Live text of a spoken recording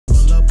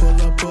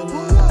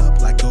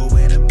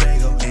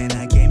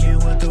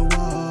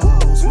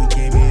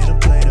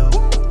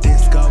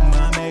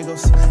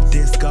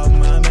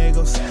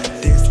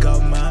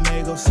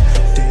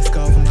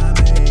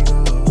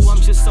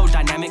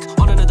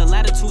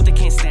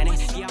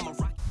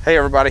Hey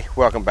everybody,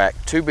 welcome back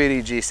to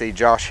BDGC.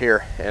 Josh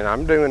here, and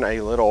I'm doing a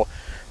little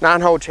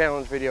 9-hole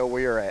challenge video.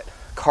 We are at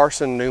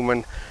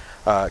Carson-Newman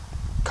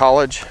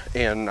College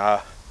in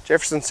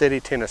Jefferson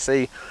City,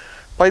 Tennessee.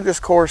 Played this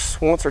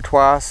course once or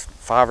twice,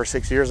 5 or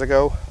 6 years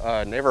ago.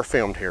 Never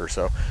filmed here,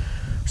 so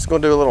just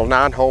gonna do a little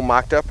 9-hole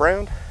mic'd up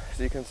round. As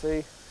you can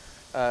see,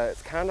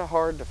 it's kind of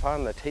hard to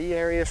find the tee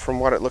areas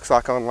from what it looks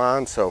like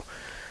online, so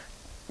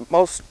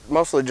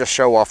mostly just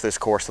show off this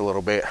course a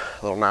little bit.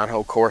 A little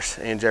 9-hole course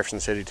in Jefferson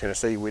City,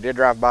 Tennessee. We did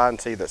drive by and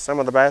see that some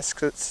of the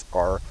baskets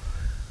are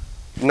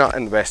not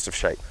in the best of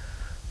shape,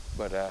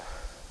 but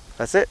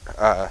that's it.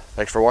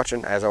 Thanks for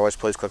watching. As always,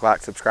 please click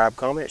like, subscribe,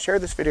 comment, share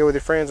this video with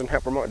your friends, and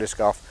help promote disc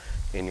golf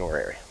in your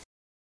area.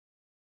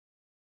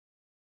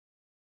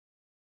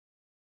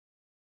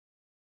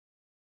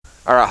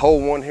 All right,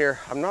 hole 1 here.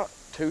 I'm not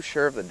too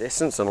sure of the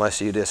distance unless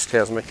UDisc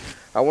tells me.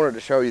 I wanted to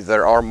show you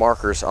there are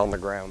markers on the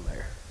ground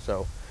there.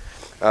 So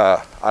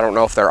I don't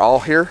know if they're all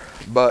here,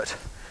 but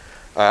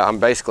I'm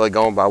basically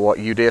going by what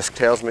UDisc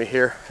tells me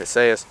here. It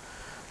says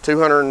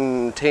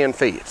 210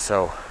 feet.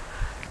 So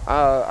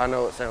I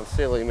know it sounds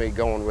silly me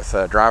going with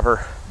a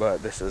driver,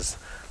 but this is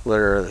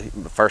literally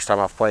the first time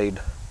I've played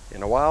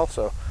in a while.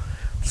 So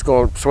I'm just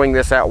going to swing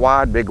this out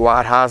wide, big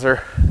wide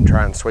hyzer, and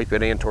try and sweep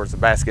it in towards the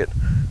basket.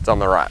 It's on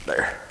the right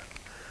there.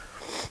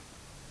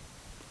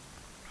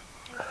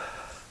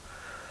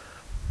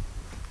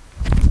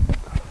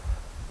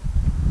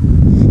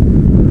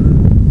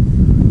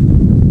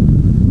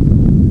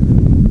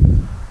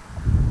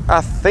 I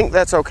think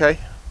that's okay.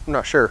 I'm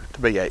not sure to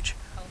BH.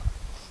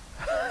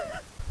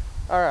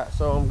 Alright,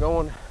 so I'm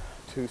going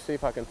to see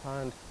if I can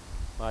find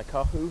my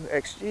Kahoo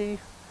XG.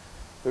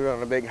 Threw it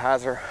on a big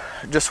hyzer.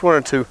 Just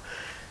wanted to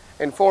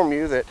inform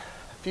you that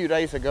a few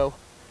days ago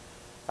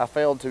I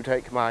failed to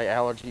take my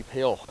allergy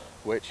pill,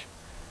 which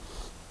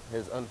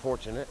is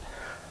unfortunate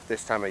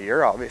this time of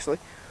year, obviously.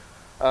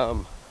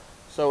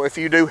 So if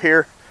you do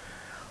hear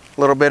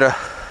a little bit of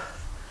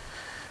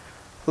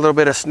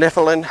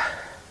sniffling,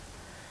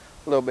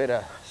 a little bit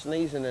of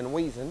sneezing and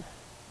wheezing,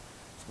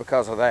 it's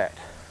because of that.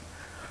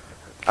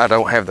 I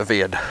don't have the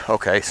vid.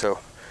 Okay, so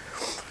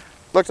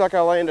looks like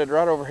I landed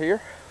right over here.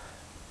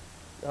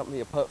 Got me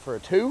a putt for a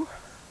 2.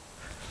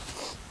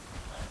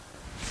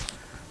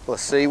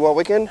 Let's see what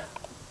we can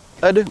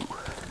do.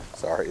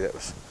 Sorry, that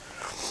was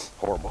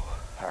horrible.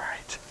 All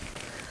right,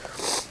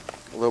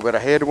 a little bit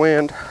of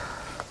headwind.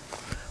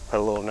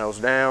 Put a little nose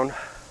down.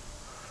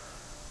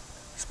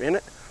 Spin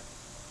it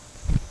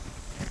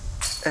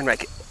and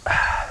make it.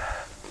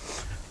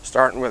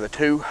 Starting with a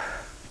 2.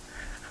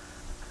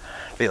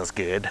 Feels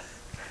good.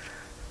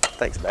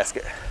 Thanks,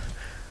 basket.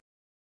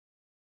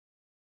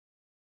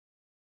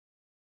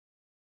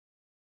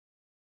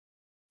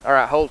 All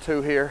right, hole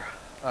 2 here.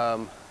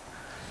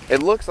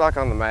 It looks like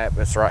on the map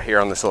it's right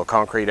here on this little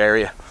concrete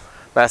area.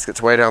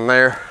 Basket's way down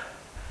there.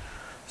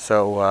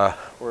 So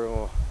we're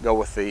gonna go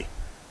with the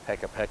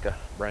Pickle,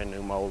 brand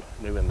new mold,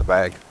 new in the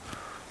bag.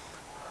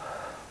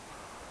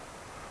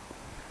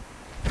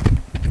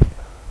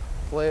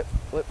 Flip,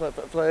 flip, flip,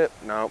 flip, flip.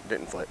 No,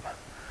 didn't flip.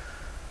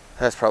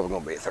 That's probably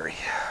gonna be a 3.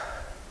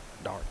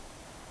 Darn.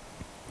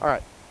 All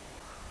right.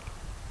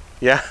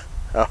 Yeah.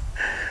 Oh.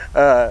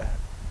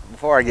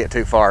 Before I get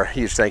too far,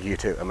 huge thank you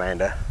to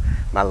Amanda,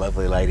 my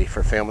lovely lady,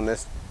 for filming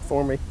this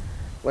for me.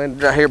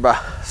 Landed right here by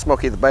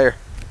Smokey the Bear,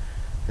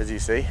 as you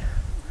see.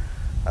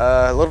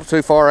 A little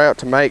too far out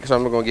to make, so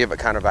I'm gonna give it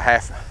kind of a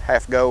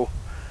half go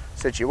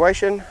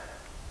situation.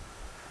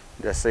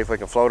 Just see if we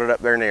can float it up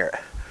there near it.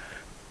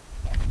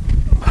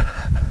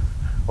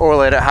 Or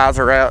let it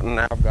hyzer out, and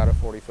now I've got a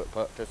 40-foot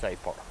putt to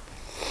save par.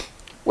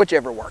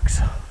 Whichever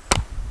works.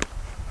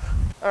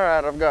 All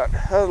right, I've got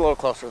a little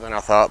closer than I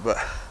thought, but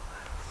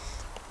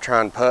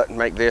try and putt and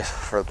make this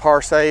for the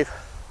par save.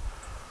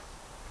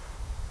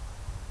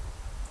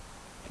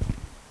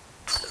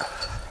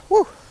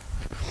 Woo!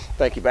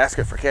 Thank you,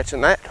 basket, for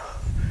catching that.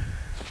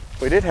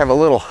 We did have a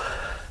little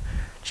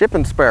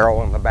chipping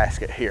sparrow in the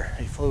basket here.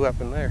 He flew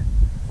up in there.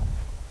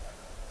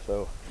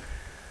 So,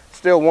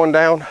 still 1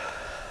 down.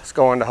 Let's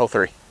go on to hole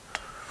 3.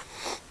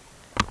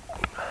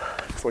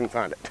 If we can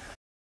find it.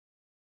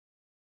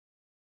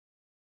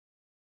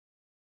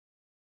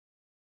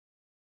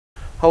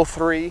 Hole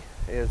 3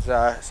 is,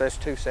 it says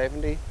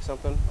 270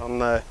 something on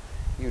the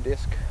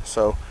UDisc.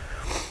 So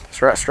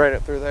it's right straight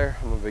up through there.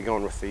 I'm gonna be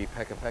going with the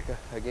Pickle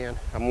again.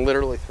 I'm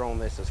literally throwing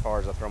this as far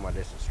as I throw my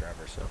distance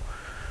driver. So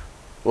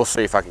we'll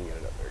see if I can get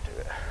it up there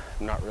to it.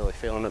 I'm not really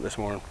feeling it this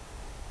morning.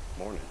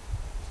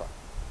 It's like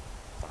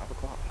 5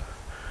 o'clock.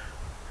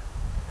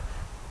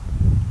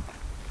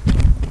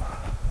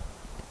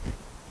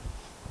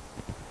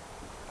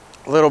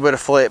 A little bit of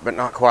flip, but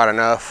not quite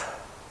enough.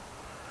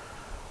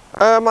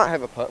 I might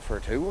have a putt for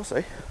a 2, we'll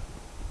see.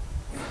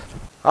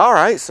 All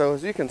right, so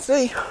as you can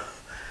see,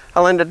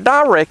 I landed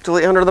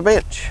directly under the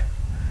bench.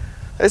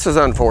 This is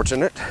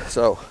unfortunate,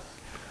 so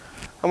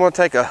I'm gonna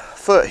take a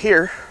foot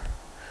here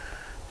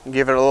and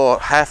give it a little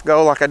half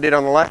go like I did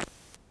on the last.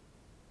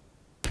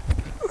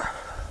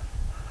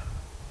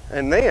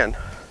 And then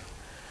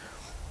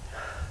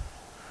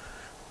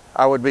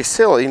I would be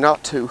silly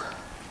not to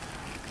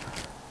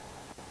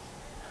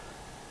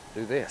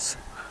do this.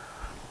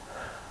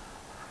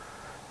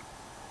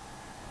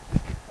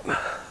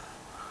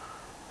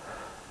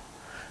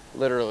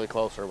 Literally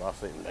closer while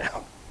sitting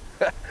down.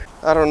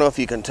 I don't know if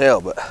you can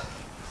tell, but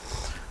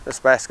this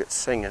basket's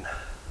singing.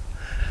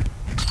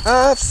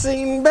 I've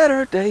seen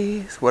better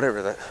days.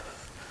 Whatever that.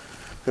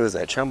 Who is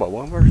that?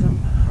 Chumbawamba or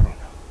something? I don't know.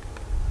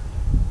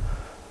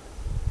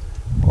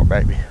 Poor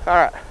baby.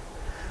 All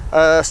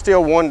right.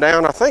 Still one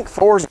down. I think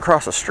 4's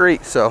across the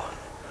street, so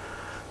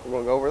we're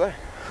gonna go over there.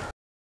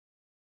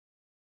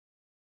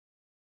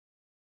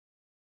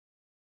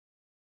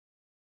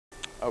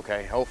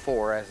 Okay, hole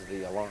 4 as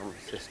the alarm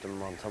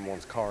system on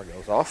someone's car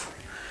goes off.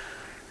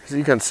 So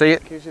you can see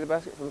it. Can you see the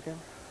basket from the camera?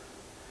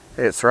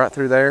 It's right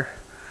through there.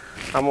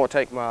 I'm gonna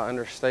take my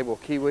understable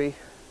Kiwi,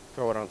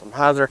 throw it on some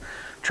hyzer,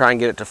 try and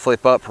get it to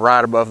flip up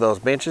right above those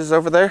benches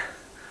over there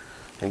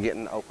and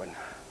getting open.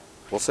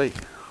 We'll see.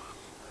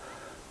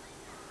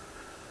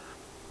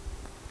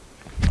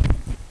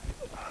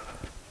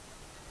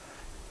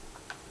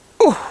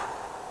 Ooh.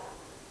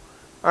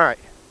 All right,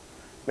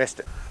 missed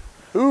it.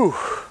 Ooh.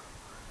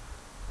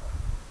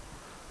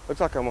 Looks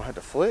like I'm gonna have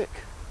to flick.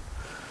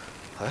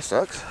 That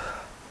sucks.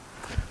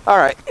 All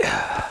right,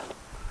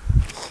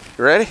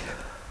 you ready?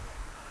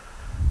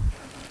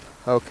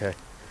 Okay.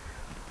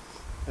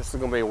 This is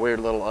gonna be a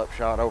weird little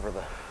upshot over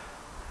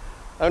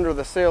under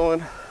the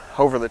ceiling,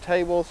 over the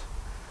tables,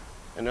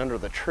 and under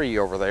the tree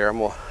over there. I'm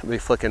gonna be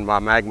flicking my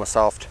Magma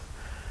Soft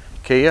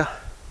Kia.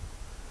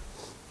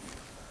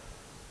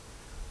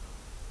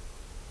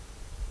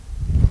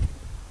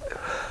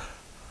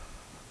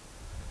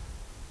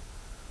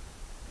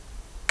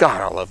 God,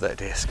 I love that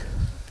disc.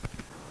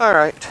 All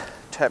right,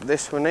 tap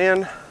this one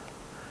in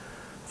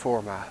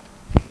for my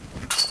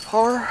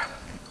par.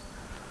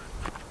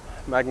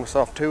 Magma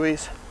Soft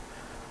 2Es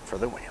for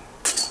the win.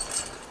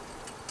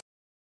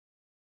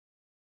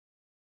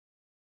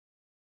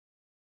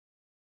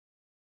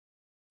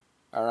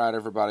 All right,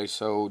 everybody,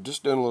 so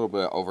just doing a little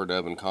bit of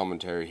overdubbing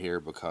commentary here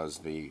because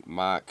the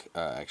mic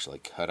actually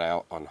cut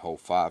out on hole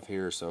 5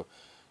 here, so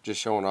just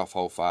showing off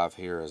hole 5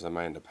 here as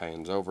Amanda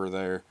pans over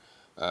there.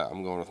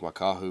 I'm going with my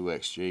Kahoo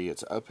XG.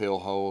 It's an uphill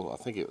hole.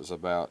 I think it was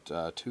about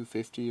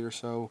 250 or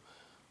so,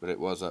 but it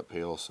was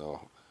uphill,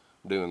 so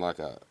I'm doing like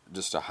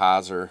just a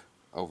hyzer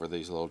over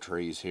these little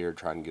trees here,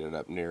 trying to get it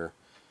up near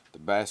the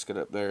basket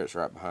up there. It's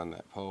right behind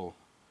that pole.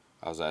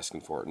 I was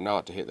asking for it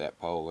not to hit that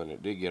pole, and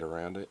it did get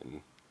around it,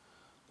 and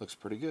looks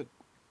pretty good.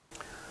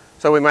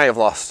 So we may have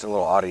lost a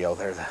little audio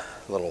there. The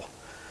little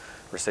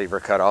receiver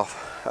cut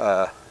off.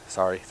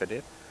 Sorry if it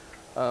did.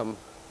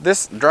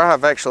 This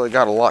drive actually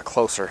got a lot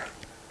closer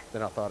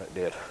than I thought it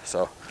did.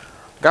 So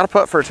got a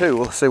putt for 2.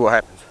 We'll see what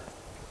happens.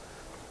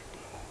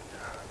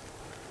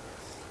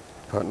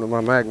 Putting with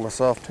my Magma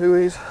Soft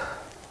 2Es.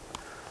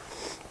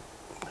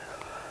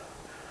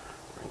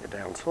 Bring it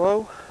down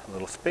slow. A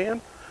little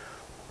spin.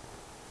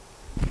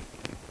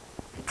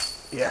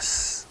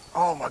 Yes.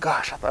 Oh my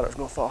gosh, I thought it was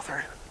gonna fall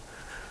through.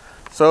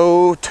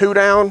 So 2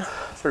 down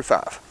through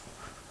 5.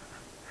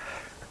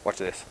 Watch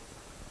this.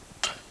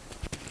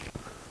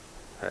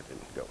 That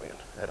didn't go in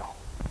at all.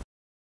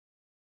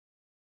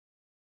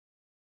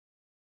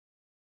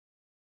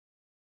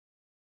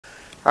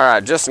 All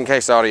right, just in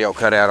case audio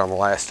cut out on the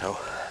last hole,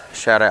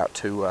 shout out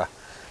to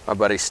my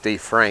buddy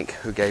Steve Frank,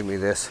 who gave me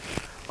this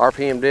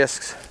RPM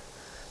Discs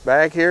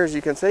bag here, as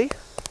you can see.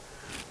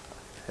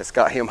 It's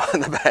got him on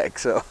the back,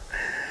 so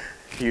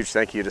huge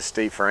thank you to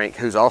Steve Frank,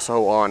 who's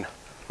also on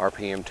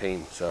RPM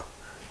team. So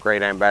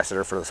great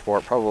ambassador for the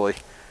sport. Probably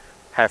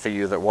half of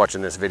you that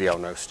watching this video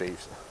know Steve.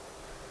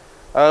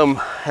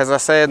 So, as I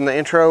said in the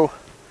intro,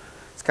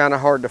 it's kind of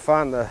hard to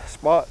find the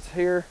spots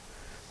here,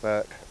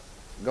 but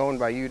going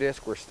by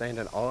U-Disc, we're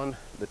standing on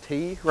the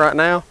tee right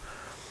now.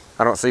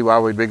 I don't see why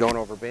we'd be going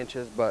over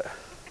benches, but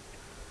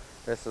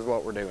this is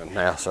what we're doing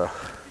now. So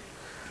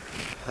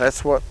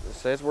that's what it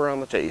says, we're on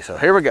the tee. So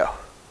here we go.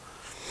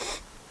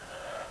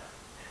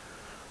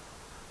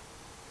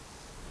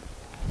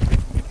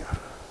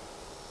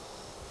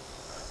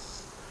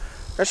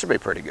 That should be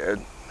pretty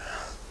good.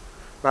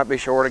 Might be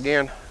short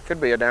again. Could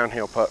be a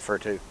downhill putt for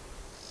 2.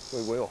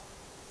 We will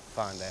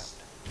find out.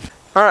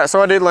 All right,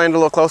 so I did land a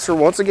little closer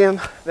once again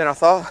than I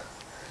thought.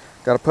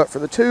 Got a putt for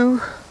the 2.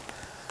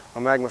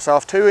 My Magma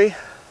Soft 2E.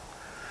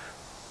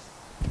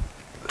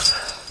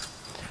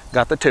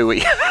 Got the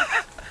 2E.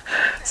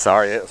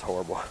 Sorry, it was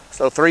horrible.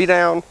 So 3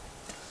 down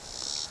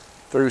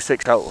through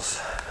 6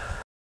 holes.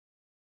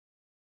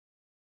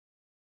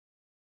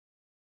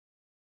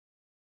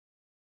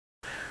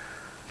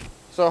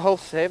 So hole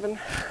 7,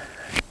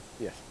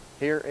 yes,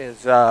 here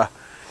is,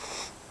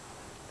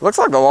 looks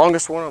like the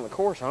longest one on the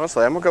course,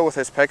 honestly. I'm gonna go with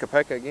this Pekka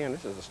Pekka again.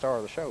 This is the star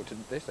of the show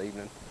this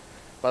evening.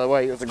 By the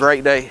way, it was a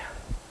great day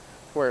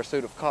to wear a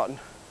suit of cotton,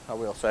 I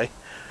will say.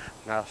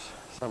 Nice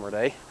summer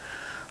day.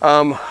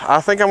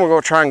 I think I'm gonna go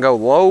try and go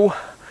low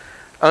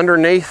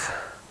underneath,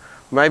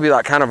 maybe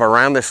like kind of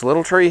around this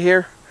little tree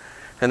here,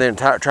 and then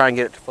try and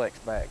get it to flex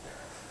back.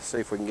 See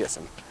if we can get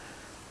some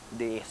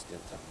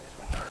distance on this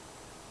one.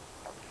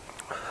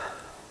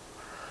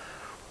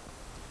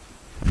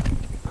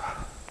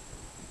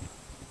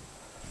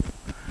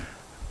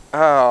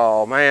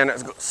 Oh man,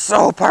 it's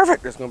so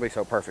perfect. It's gonna be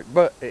so perfect,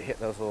 but it hit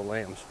those little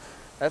limbs.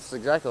 That's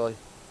exactly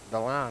the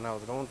line I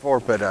was going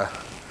for, but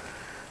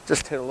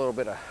just hit a little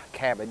bit of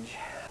cabbage.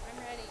 I'm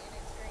ready and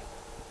it's green.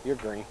 You're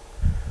green.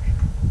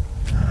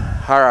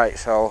 All right,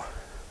 so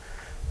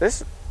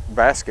this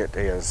basket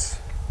is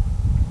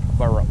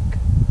baroque.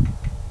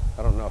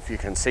 I don't know if you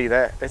can see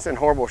that. It's in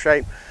horrible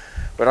shape,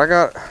 but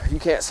you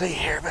can't see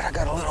here, but I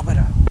got a little bit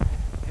of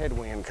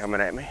headwind coming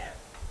at me.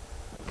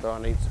 So I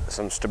need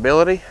some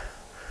stability.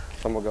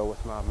 So I'm gonna go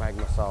with my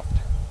Magma Soft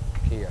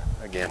Kia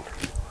again.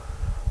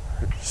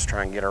 Just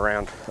try and get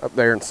around up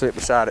there and sit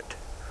beside it.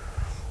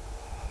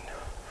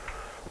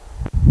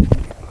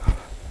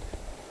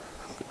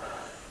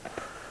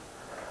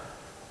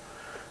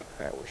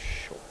 That was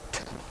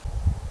short.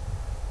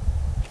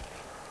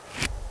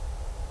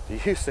 Do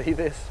you see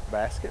this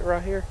basket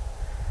right here?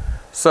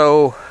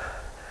 So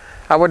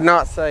I would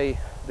not say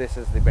this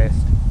is the best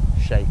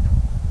shape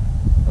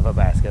of a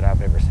basket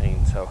I've ever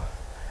seen. So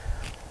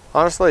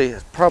honestly,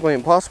 it's probably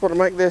impossible to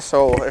make this.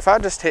 So if I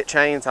just hit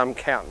chains, I'm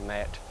counting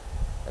that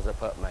as a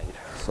putt made.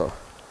 So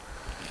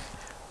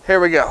here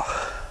we go.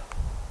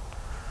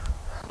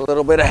 A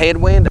little bit of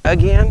headwind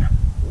again.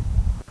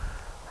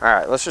 All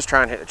right, let's just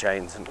try and hit the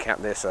chains and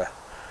count this a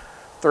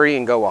 3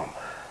 and go on.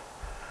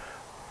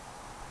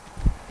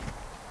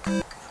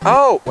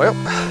 Oh, well,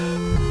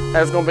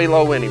 that was gonna be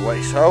low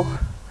anyway, so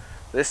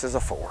this is a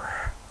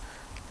 4.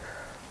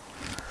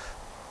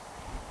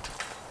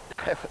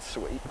 That was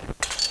sweet.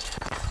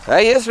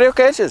 Hey, it still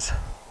catches.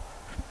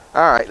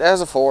 All right,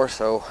 that's a 4,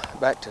 so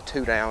back to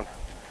 2 down.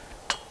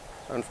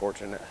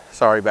 Unfortunate.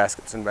 Sorry,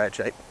 basket's in bad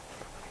shape.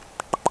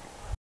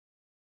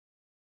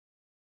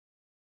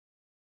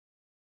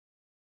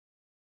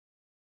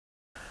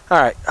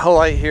 All right,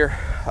 hole 8 here.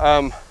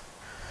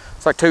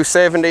 It's like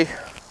 270.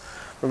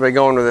 We'll be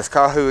going to this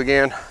Kahoo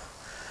again.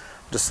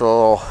 Just a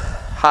little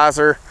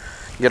hyzer.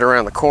 Get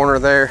around the corner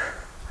there.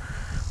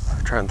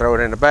 Try and throw it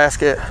in the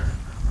basket.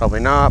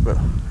 Probably not, but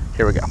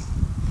here we go.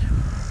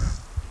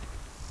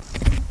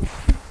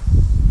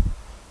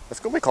 It's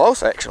gonna be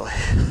close, actually.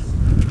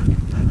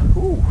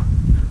 Ooh.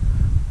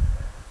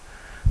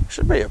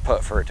 Should be a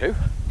putt for a 2.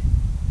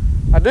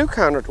 I do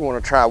kind of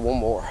want to try one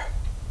more.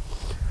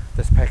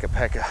 This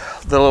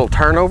peka. The little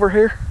turnover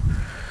here.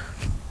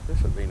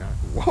 This would be nice.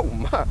 Whoa,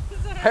 my.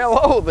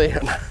 Hello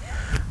then.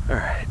 All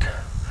right.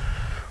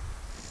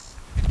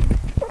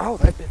 Oh,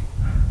 that didn't.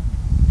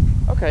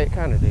 Okay, it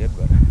kind of did,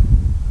 but.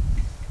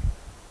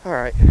 All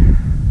right.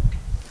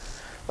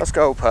 Let's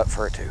go putt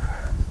for a 2,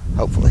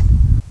 hopefully.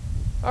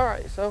 All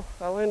right, so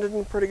I landed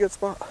in a pretty good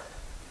spot.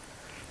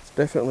 This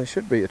definitely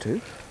should be a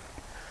 2.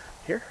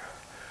 Here.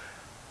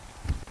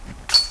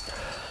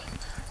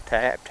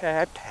 Tap,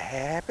 tap,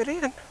 tap it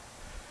in.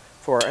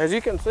 For, as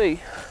you can see,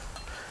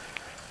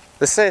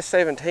 this says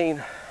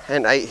 17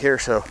 and 8 here,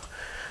 so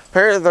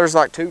apparently there's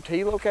like 2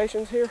 tee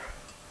locations here.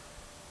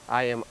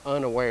 I am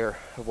unaware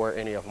of where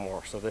any of them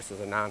are, so this is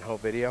a 9-hole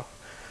video.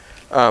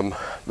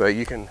 But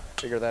you can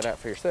figure that out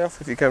for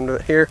yourself if you come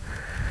to here.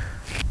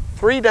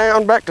 3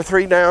 down, back to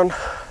 3 down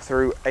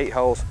through 8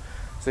 holes.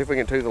 See if we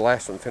can do the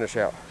last one, finish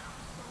out.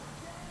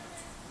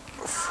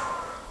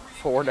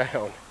 4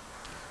 down.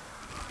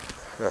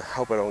 I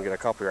hope I don't get a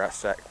copyright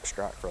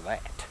strike for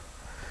that.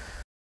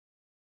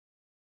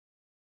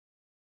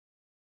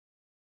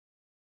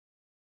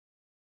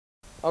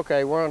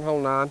 Okay, we're on hole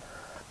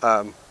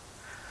 9.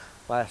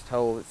 Last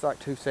hole, it's like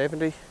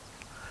 270.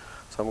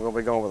 So I'm gonna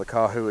be going with a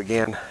Kahoo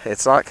again.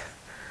 It's like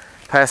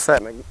past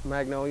that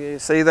magnolia you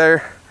see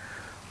there,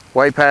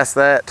 way past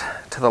that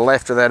to the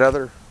left of that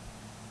other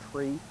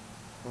tree.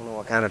 I don't know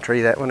what kind of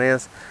tree that one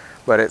is,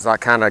 but it's like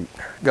kind of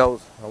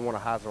goes, I want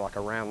to hyzer like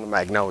around the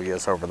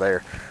magnolias over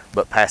there,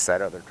 but past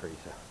that other tree.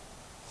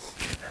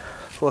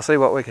 So we'll see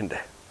what we can do.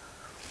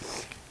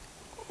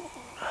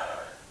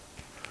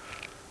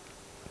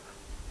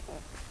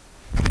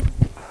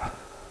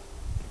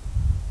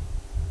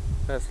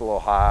 That's a little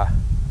high.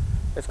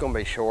 It's gonna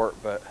be short,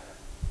 but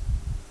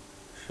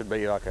should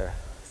be like a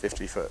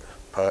 50-foot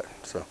putt,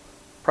 so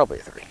probably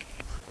a 3.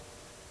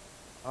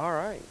 All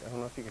right, I don't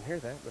know if you can hear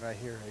that, but I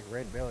hear a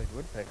red-bellied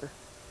woodpecker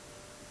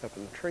up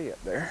in the tree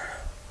up there.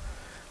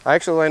 I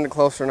actually landed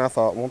closer than I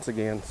thought once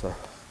again, so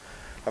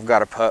I've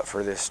got a putt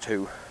for this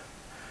 2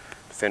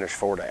 to finish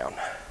 4 down.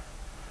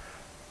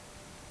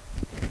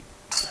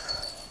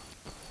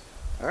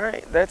 All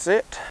right, that's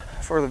it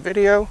for the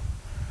video.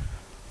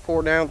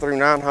 4 down through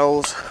 9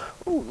 holes.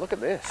 Ooh, look at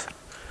this.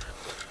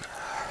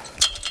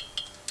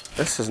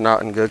 This is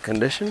not in good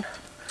condition.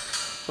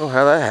 I don't know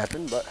how that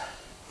happened, but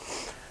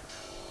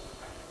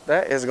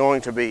that is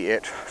going to be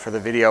it for the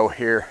video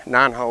here.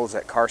 9 holes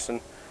at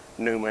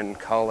Carson-Newman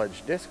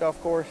College Disc Golf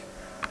Course,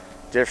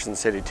 Jefferson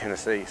City,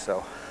 Tennessee.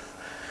 So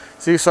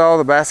you saw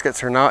the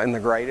baskets are not in the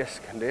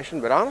greatest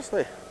condition, but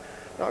honestly,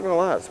 not gonna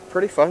lie, it's a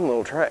pretty fun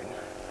little track.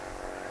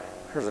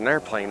 There's an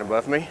airplane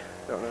above me.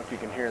 Don't know if you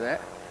can hear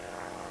that.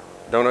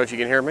 Don't know if you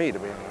can hear me, to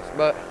be honest,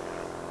 but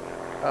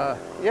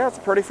yeah, it's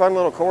a pretty fun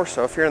little course.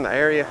 So if you're in the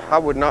area, I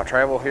would not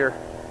travel here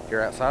if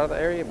you're outside of the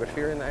area, but if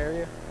you're in the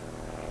area,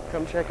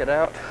 come check it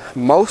out.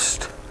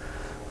 Most,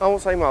 I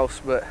won't say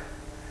most, but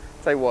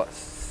say what,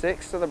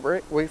 6 of the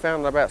brick. We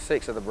found about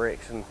 6 of the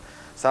bricks, and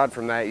aside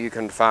from that, you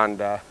can find,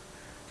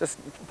 just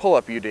pull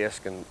up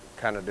U-disc and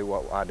kind of do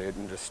what I did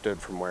and just stood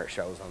from where it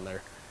shows on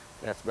there.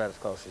 And that's about as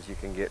close as you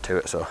can get to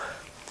it. So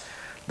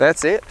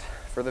that's it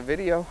for the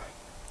video.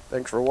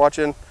 Thanks for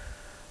watching.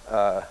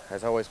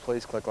 As always,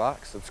 please click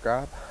like,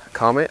 subscribe,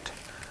 comment,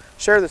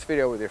 share this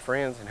video with your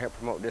friends, and help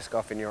promote disc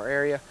golf in your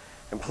area.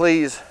 And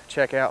please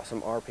check out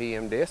some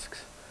RPM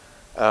discs.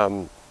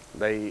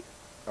 They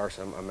are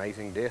some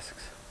amazing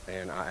discs,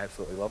 and I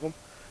absolutely love them.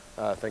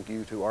 Thank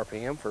you to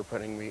RPM for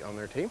putting me on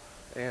their team.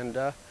 And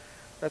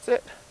that's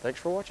it. Thanks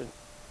for watching.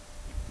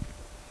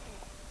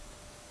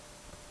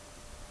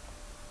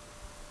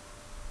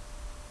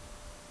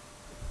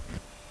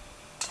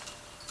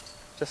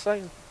 Just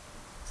saying.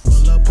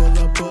 Pull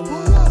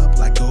up,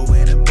 like a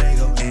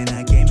Winnebago. And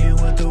I came in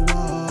with the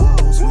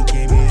walls. We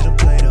came here to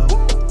play though.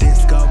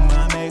 Disco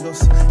my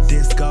amigos,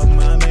 disco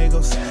my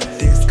amigos,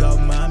 disco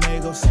my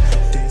amigos,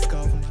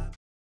 disco my...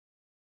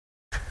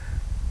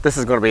 This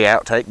is going to be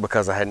outtake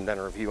because I hadn't done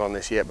a review on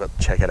this yet, but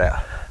check it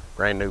out.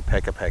 Brand new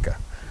Pekka Pekka.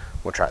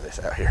 We'll try this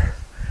out here.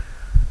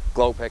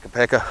 Glow Pekka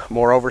Pekka,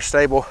 more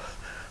overstable.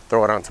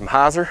 Throw it on some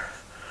hyzer.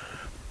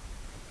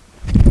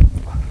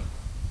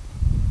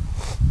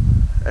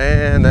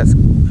 And that's,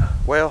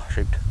 well,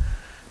 shoot.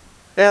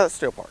 Yeah, that's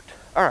still parked.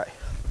 All right,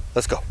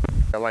 let's go.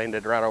 I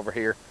landed right over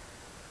here.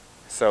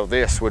 So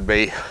this would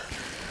be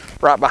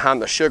right behind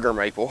the sugar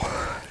maple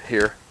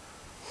here.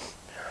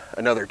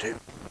 Another 2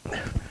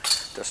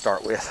 to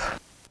start with.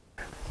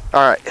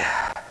 All right.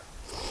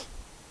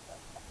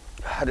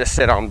 I just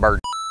sit on bird.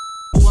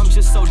 I'm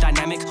just so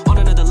dynamic, on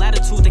another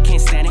latitude, they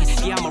can't stand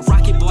it. Yeah, I'm a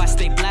rocket boy, I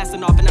stay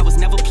blasting off, and I was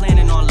never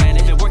planning on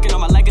landing. Been working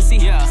on my legacy,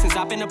 yeah, since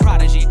I've been a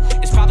prodigy.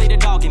 It's probably the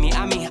dog in me,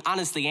 I mean,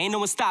 honestly, ain't no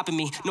one stopping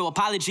me. No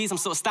apologies, I'm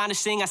so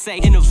astonishing, I say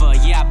Innova,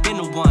 yeah, I've been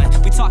the one.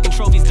 We talking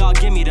trophies, dog,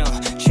 give me them.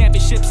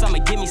 Championships, I'ma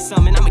give me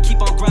some, and I'ma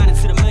keep on grinding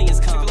till the millions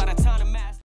come.